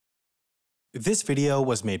This video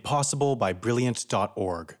was made possible by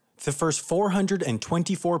Brilliant.org. The first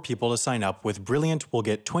 424 people to sign up with Brilliant will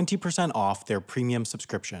get 20% off their premium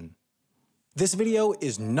subscription. This video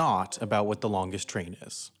is not about what the longest train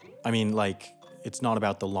is. It's not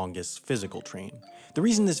about the longest physical train. The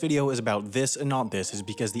reason this video is about this and not this is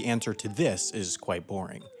because the answer to this is quite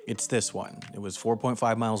boring. It's this one. It was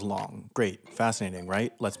 4.5 miles long. Great, fascinating,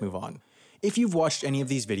 right? Let's move on. If you've watched any of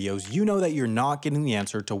these videos, you know that you're not getting the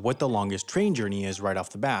answer to what the longest train journey is right off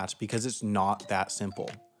the bat because it's not that simple.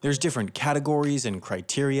 There's different categories and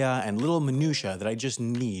criteria and little minutiae that I just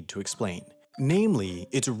need to explain. Namely,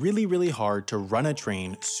 it's really hard to run a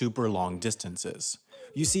train super long distances.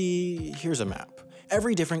 You see, here's a map.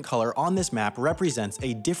 Every different color on this map represents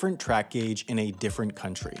a different track gauge in a different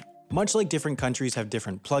country. Much like different countries have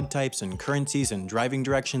different plug types and currencies and driving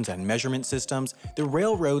directions and measurement systems, the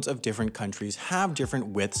railroads of different countries have different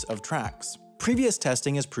widths of tracks. Previous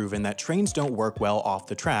testing has proven that trains don't work well off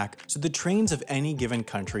the track, so the trains of any given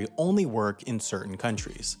country only work in certain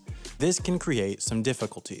countries. This can create some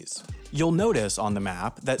difficulties. You'll notice on the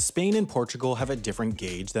map that Spain and Portugal have a different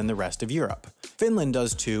gauge than the rest of Europe. Finland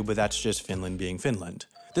does too, but that's just Finland being Finland.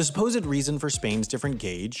 The supposed reason for Spain's different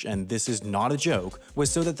gauge, and this is not a joke, was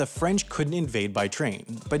so that the French couldn't invade by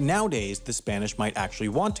train. But nowadays, the Spanish might actually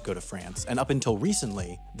want to go to France, and up until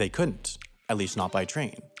recently, they couldn't. At least not by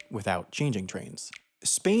train, without changing trains.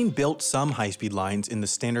 Spain built some high-speed lines in the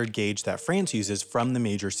standard gauge that France uses from the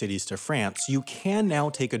major cities to France, so you can now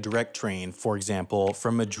take a direct train, for example,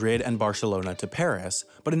 from Madrid and Barcelona to Paris,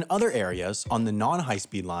 but in other areas, on the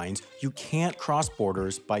non-high-speed lines, you can't cross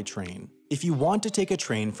borders by train. If you want to take a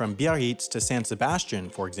train from Biarritz to San Sebastian,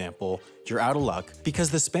 for example, you're out of luck because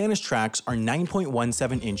the Spanish tracks are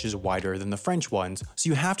 9.17 inches wider than the French ones, so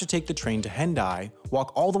you have to take the train to Hendaye,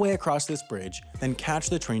 walk all the way across this bridge, then catch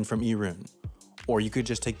the train from Irun. Or you could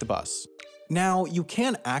just take the bus. Now, you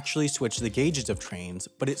can actually switch the gauges of trains,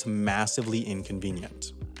 but it's massively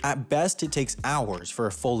inconvenient. At best, it takes hours for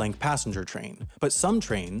a full-length passenger train, but some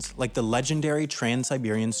trains, like the legendary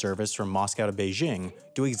Trans-Siberian service from Moscow to Beijing,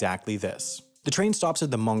 do exactly this. The train stops at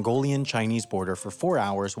the Mongolian-Chinese border for 4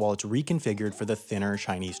 hours while it's reconfigured for the thinner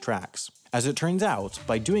Chinese tracks. As it turns out,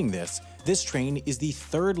 by doing this train is the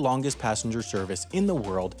third longest passenger service in the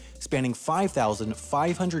world, spanning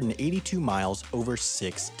 5,582 miles over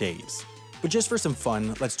 6 days. But just for some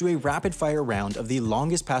fun, let's do a rapid-fire round of the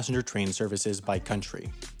longest passenger train services by country.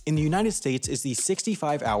 In the United States is the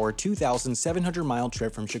 65-hour, 2,700-mile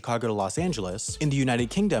trip from Chicago to Los Angeles. In the United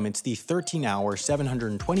Kingdom, it's the 13-hour,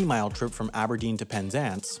 720-mile trip from Aberdeen to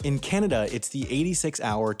Penzance. In Canada, it's the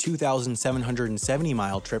 86-hour,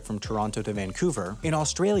 2,770-mile trip from Toronto to Vancouver. In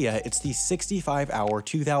Australia, it's the 65-hour,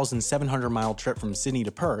 2,700-mile trip from Sydney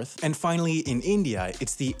to Perth. And finally, in India,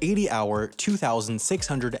 it's the 80-hour,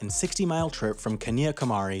 2,660-mile trip from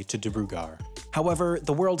Kanyakumari to Dibrugarh. However,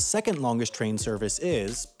 the world's second longest train service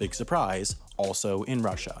is, big surprise, also in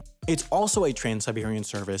Russia. It's also a Trans-Siberian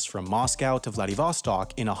service from Moscow to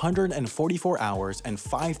Vladivostok in 144 hours and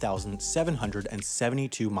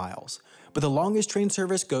 5,772 miles. But the longest train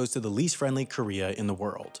service goes to the least friendly Korea in the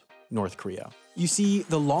world, North Korea. You see,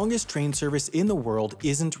 the longest train service in the world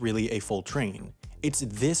isn't really a full train. It's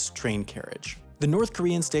this train carriage. The North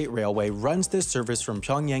Korean State Railway runs this service from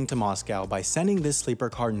Pyongyang to Moscow by sending this sleeper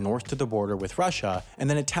car north to the border with Russia and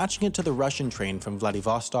then attaching it to the Russian train from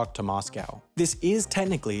Vladivostok to Moscow. This is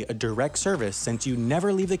technically a direct service since you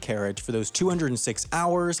never leave the carriage for those 206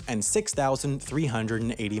 hours and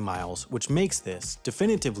 6,380 miles, which makes this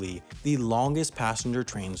definitively the longest passenger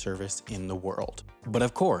train service in the world. But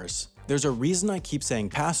of course, there's a reason I keep saying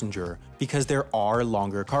passenger because there are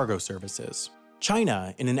longer cargo services.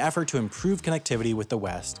 China, in an effort to improve connectivity with the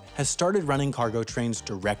West, has started running cargo trains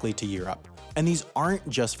directly to Europe. And these aren't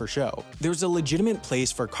just for show. There's a legitimate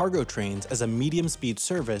place for cargo trains as a medium-speed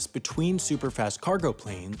service between superfast cargo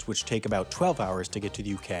planes, which take about 12 hours to get to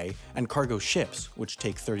the UK, and cargo ships, which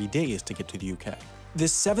take 30 days to get to the UK.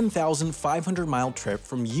 This 7,500-mile trip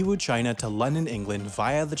from Yiwu, China to London, England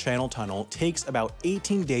via the Channel Tunnel takes about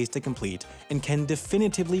 18 days to complete and can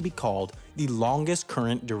definitively be called the longest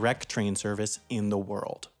current direct train service in the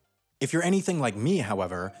world. If you're anything like me,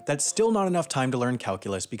 however, that's still not enough time to learn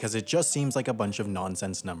calculus because it just seems like a bunch of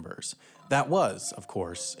nonsense numbers. That was, of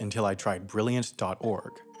course, until I tried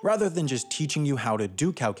Brilliant.org. Rather than just teaching you how to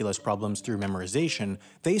do calculus problems through memorization,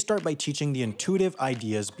 they start by teaching the intuitive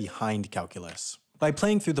ideas behind calculus. By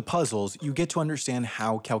playing through the puzzles, you get to understand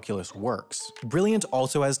how calculus works. Brilliant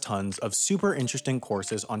also has tons of super interesting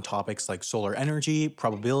courses on topics like solar energy,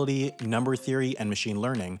 probability, number theory, and machine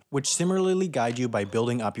learning, which similarly guide you by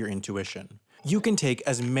building up your intuition. You can take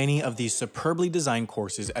as many of these superbly designed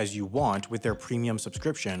courses as you want with their premium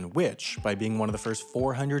subscription, which, by being one of the first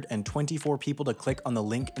 424 people to click on the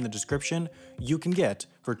link in the description, you can get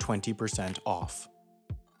for 20% off.